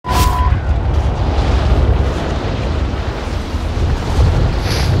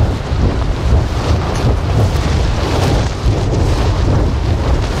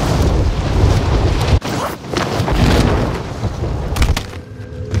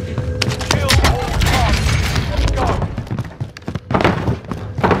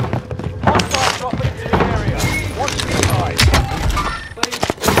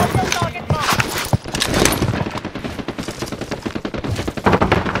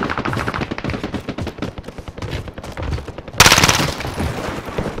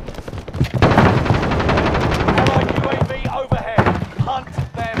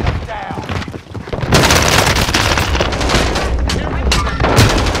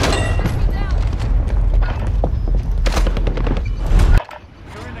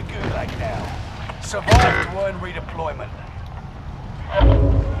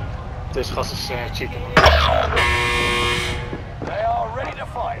gas is cheaper. They are ready to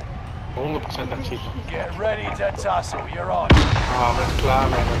fight. 100% dat cheaper. Get ready to tussle, you're on. Ah, we zijn klaar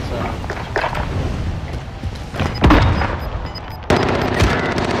met het...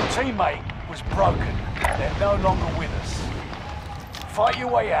 Teammate was broken. They're no longer with us. Fight your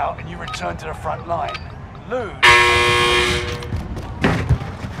way out and you return to the front line. Lose.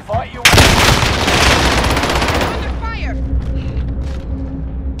 Fight your way out. Under fire!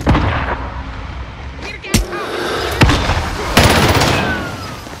 We're getting out!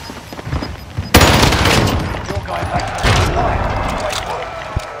 You're going back to the front line. Wait for it.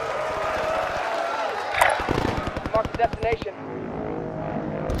 Mark the destination.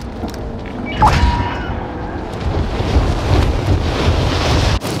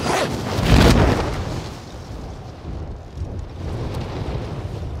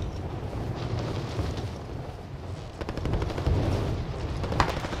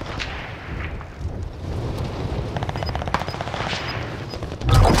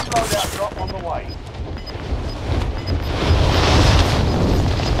 Loadout drop on the way.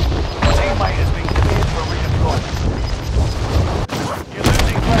 Teammate has been cleared for redeployment. You're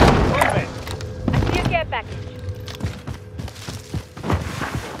losing ground. Move it. See a care package.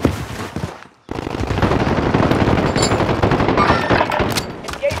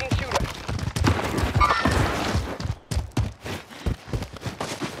 Engaging shooter.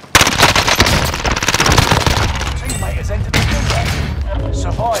 Teammate has entered the combat.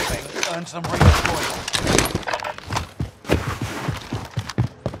 Surviving earns them redeployment.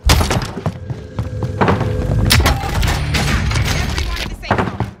 Everyone in the safe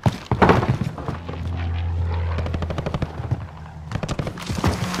zone.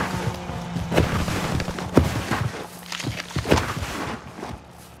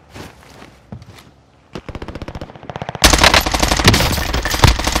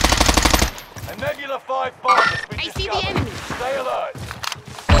 A Nebula 5 bomb has been I see the discovered. enemy. Stay alert.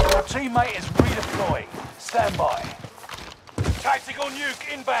 Your teammate is redeploying. Stand by. Tactical nuke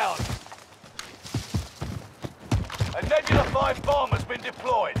inbound. A Nebula 5 bomb has been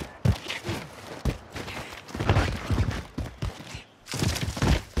deployed.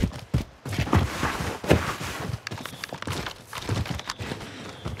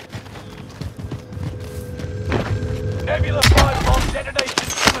 Nebula 5 bomb detonation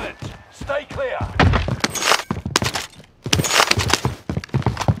imminent. Stay clear.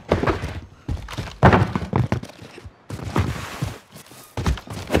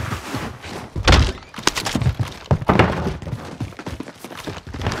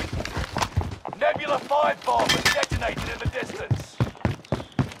 Nebula 5 bomb has detonated in the distance.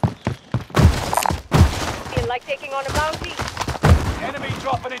 Feel like taking on a bounty? Enemy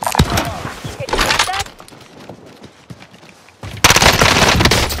dropping into the ground. Can you get that?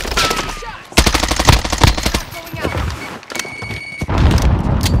 Shots! Not going out.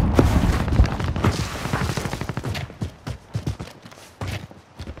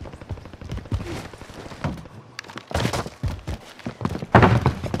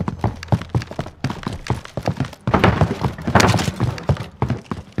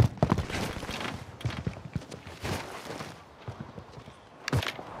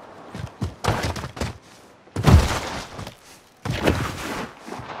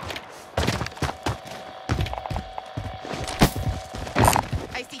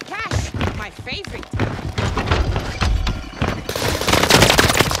 I see cash. My favorite.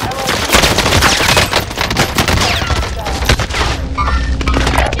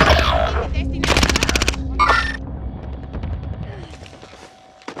 Destination.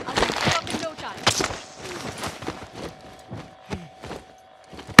 I'll pick you up in no time.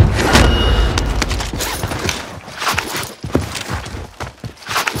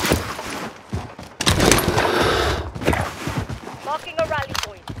 Marking a rally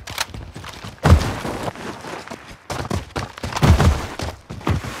point.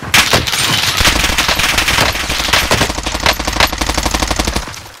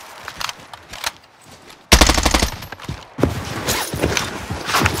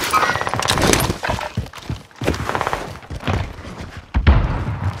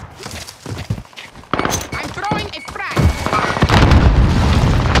 I'm throwing a frag.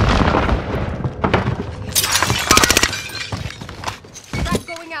 Frag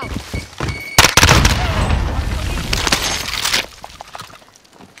going out.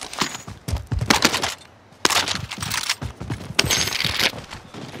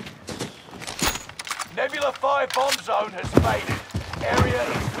 Nebula 5 bomb zone has faded. Area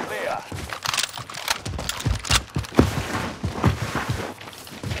is clear.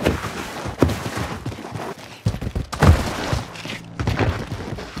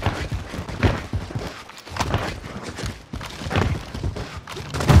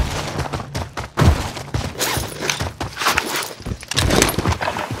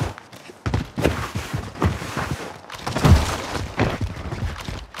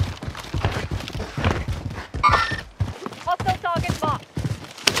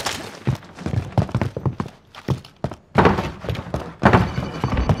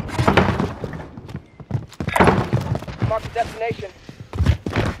 destination.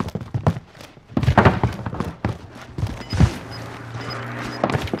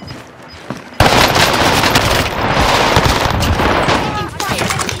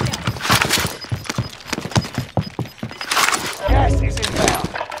 Gas is inbound.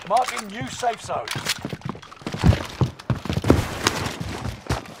 Marking new safe zone.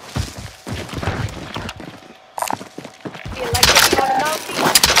 Feel like taking on a bounty?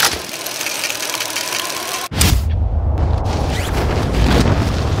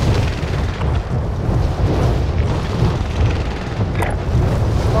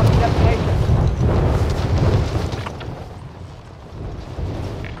 Marking destination.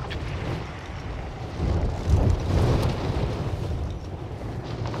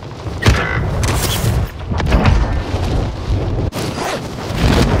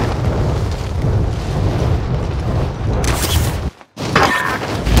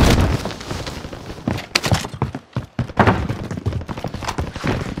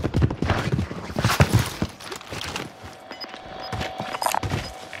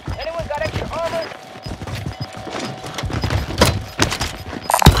 Anyone got extra armor?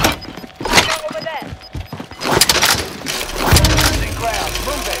 Down over there. Losing ground.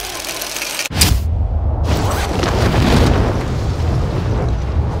 Move it.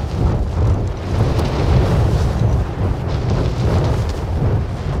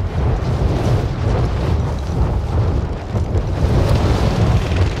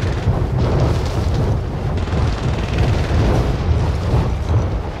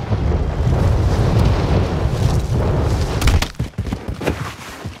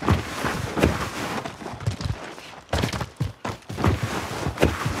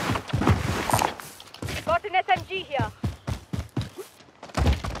 Got an SMG here.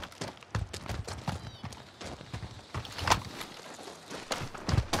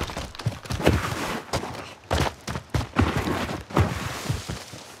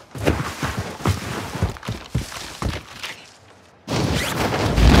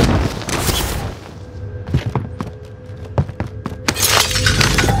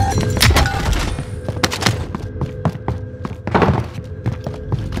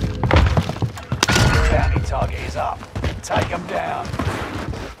 Bounty target is up. Take them down.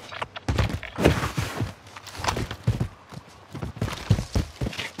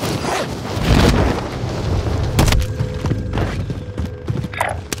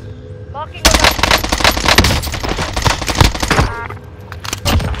 Marking the bounty.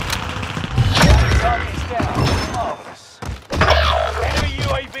 Bounty target's down. Marvelous. Enemy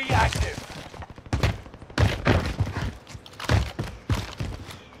UAV active.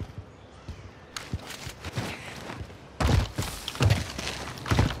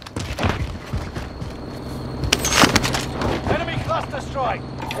 Enemy cluster strike.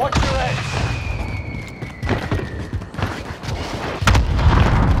 Watch your heads.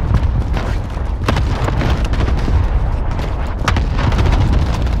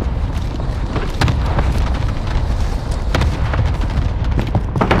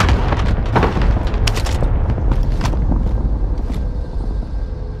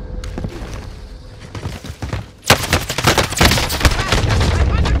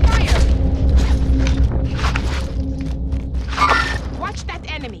 I'm under fire! Watch that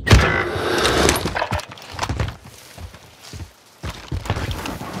enemy!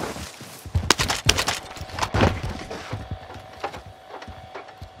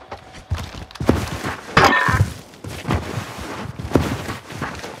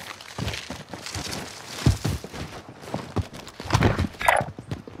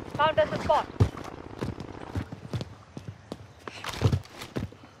 Found us a spot.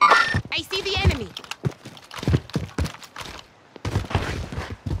 I see the enemy!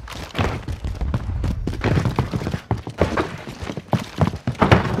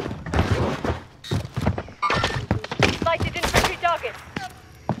 Sighted infantry target.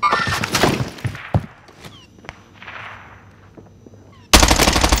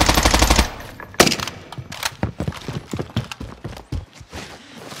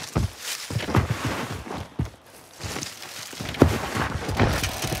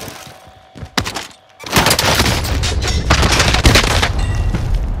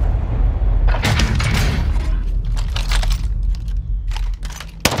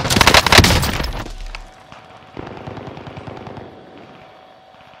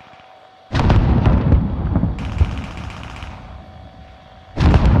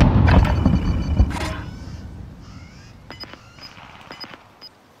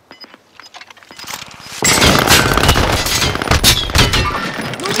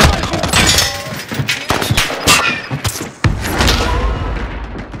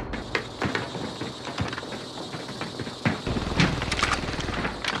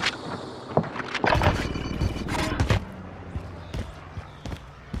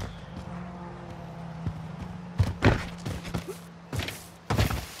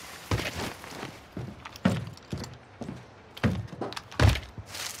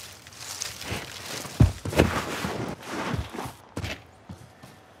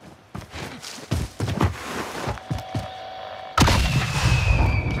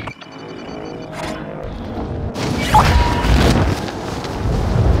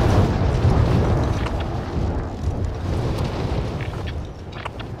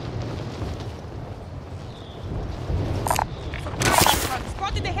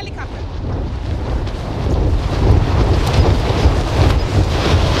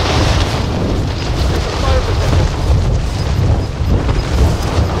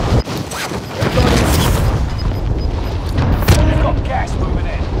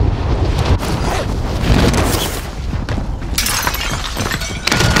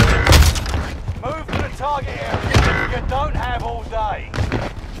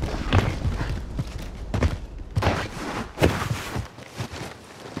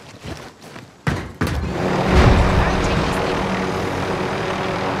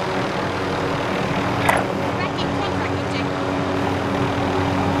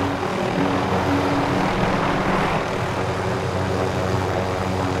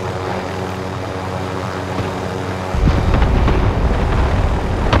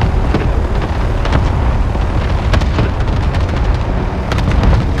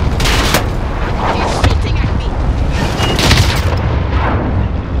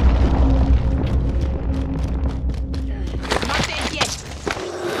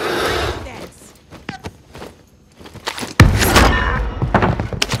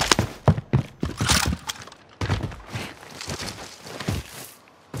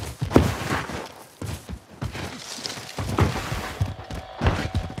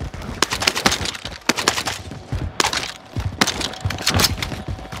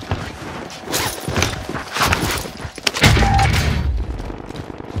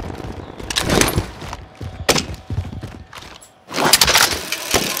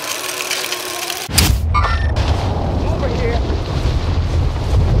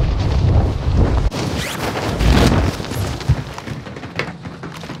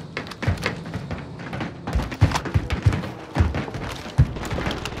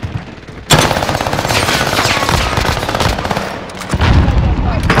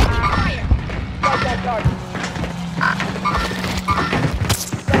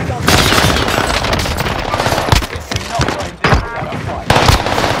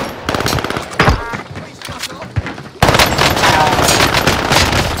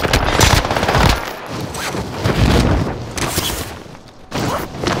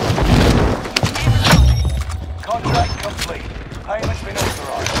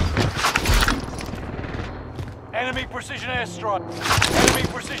 Enemy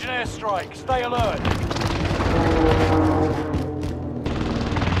precision airstrike. Stay alert.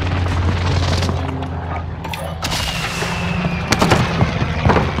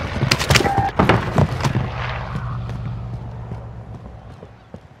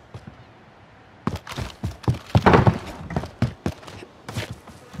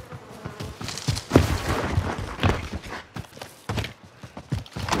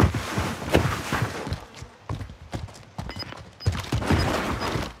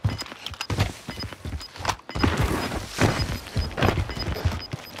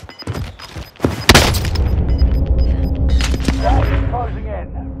 Closing in.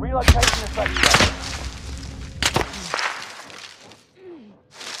 Relocating the safe zone.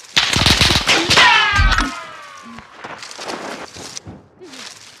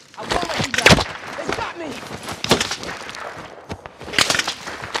 I won't let you down. They got me.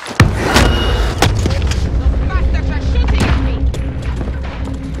 Those bastards are shooting at me.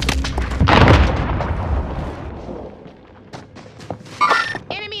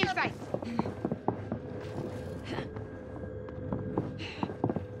 Enemy in sight.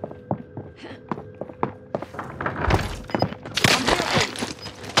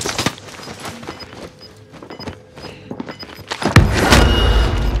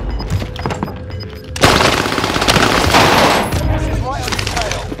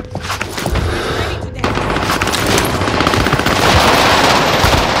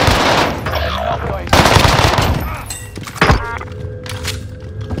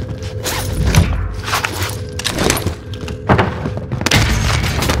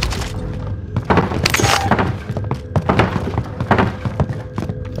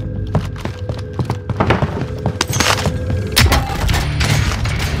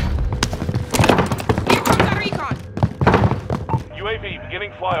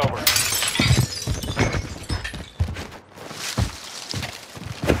 Beginning flyover.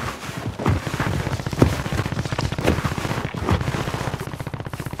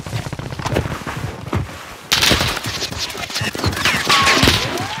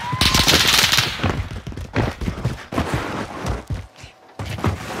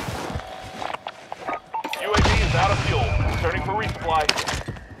 UAV is out of fuel. Returning for resupply.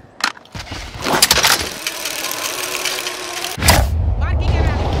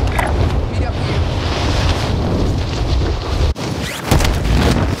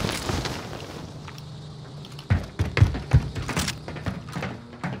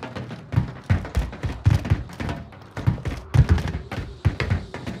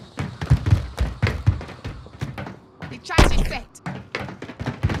 Charge is set.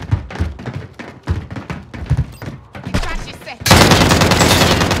 The charge is set.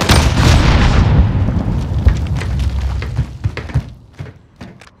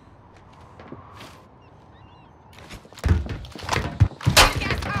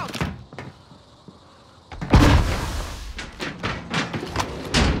 Gas out.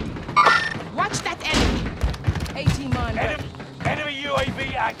 Watch that enemy. 18 man. Enemy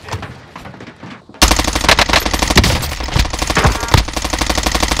UAV active.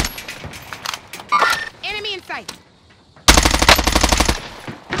 Enemy in sight.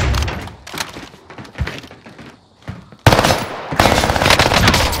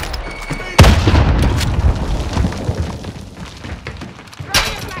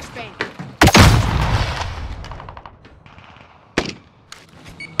 Throwing a flashbang.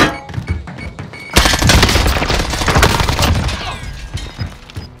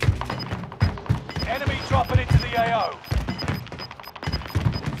 Enemy dropping into the AO.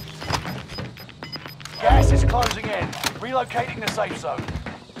 Gas is closing in. Relocating the safe zone.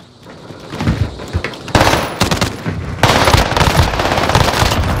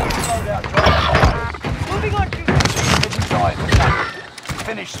 Loadout drone. Moving on to Inside the tank.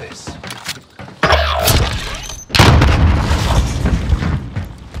 Finish this.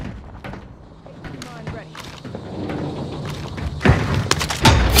 Mine ready.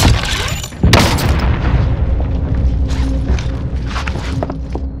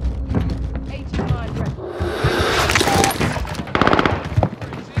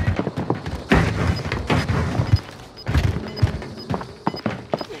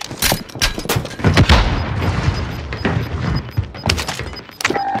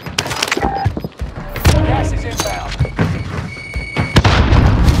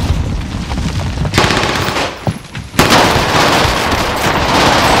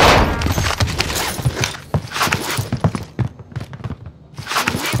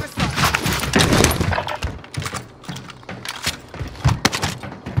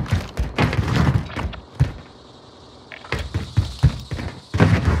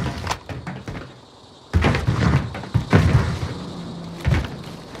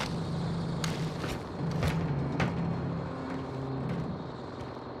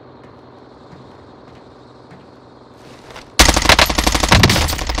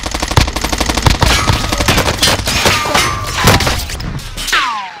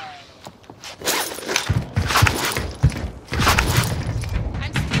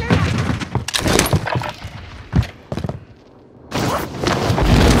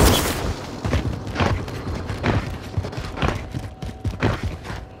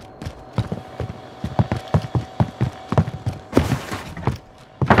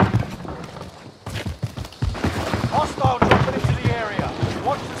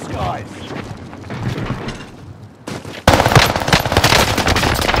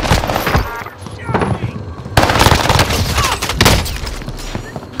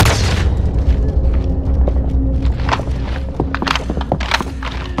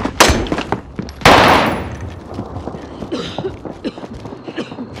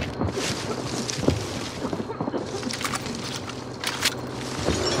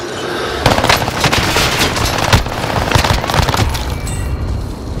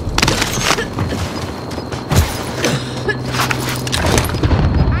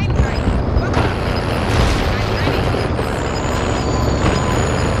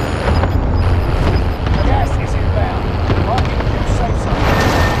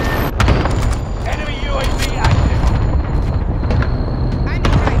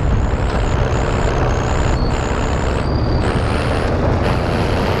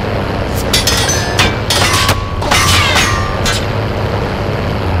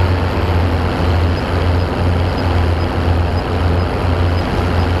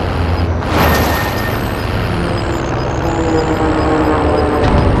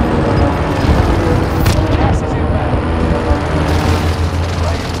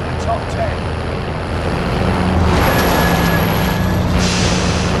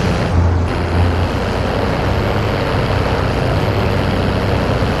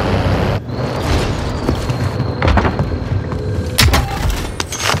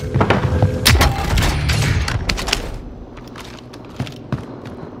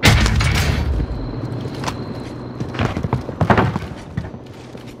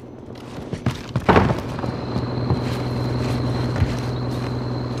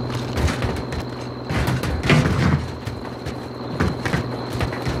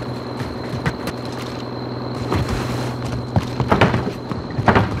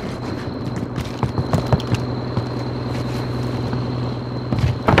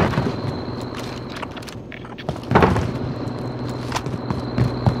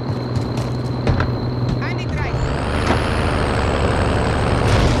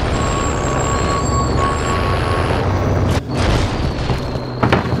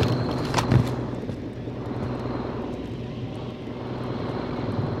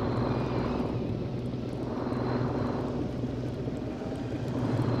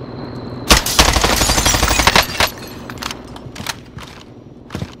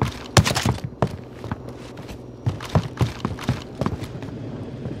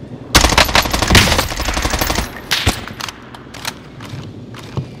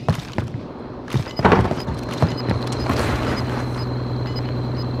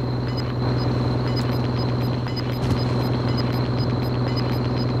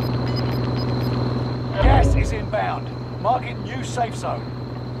 inbound. Marking new safe zone.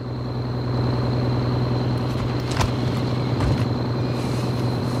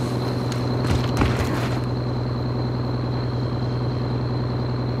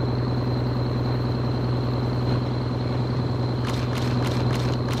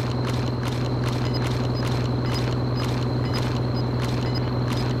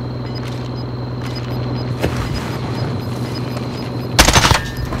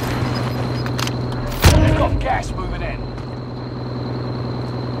 They've got gas moving in.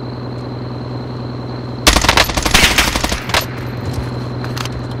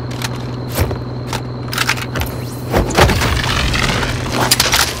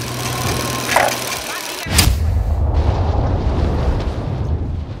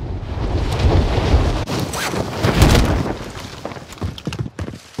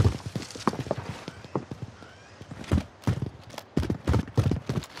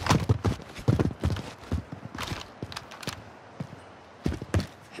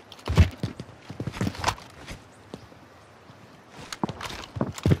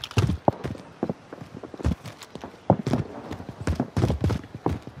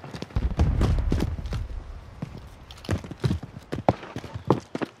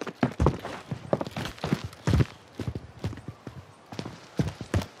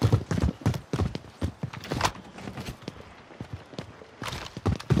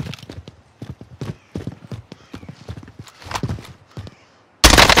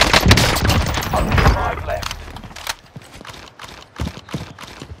 Only 5 left.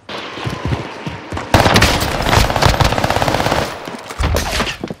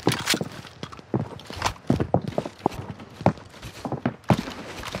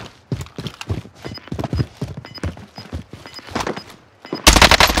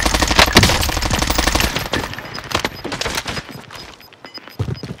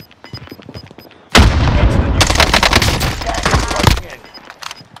 Get to the new safe zone. Gas is closing in.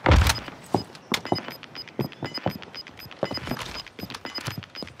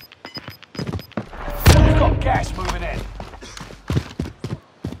 We've got gas moving in.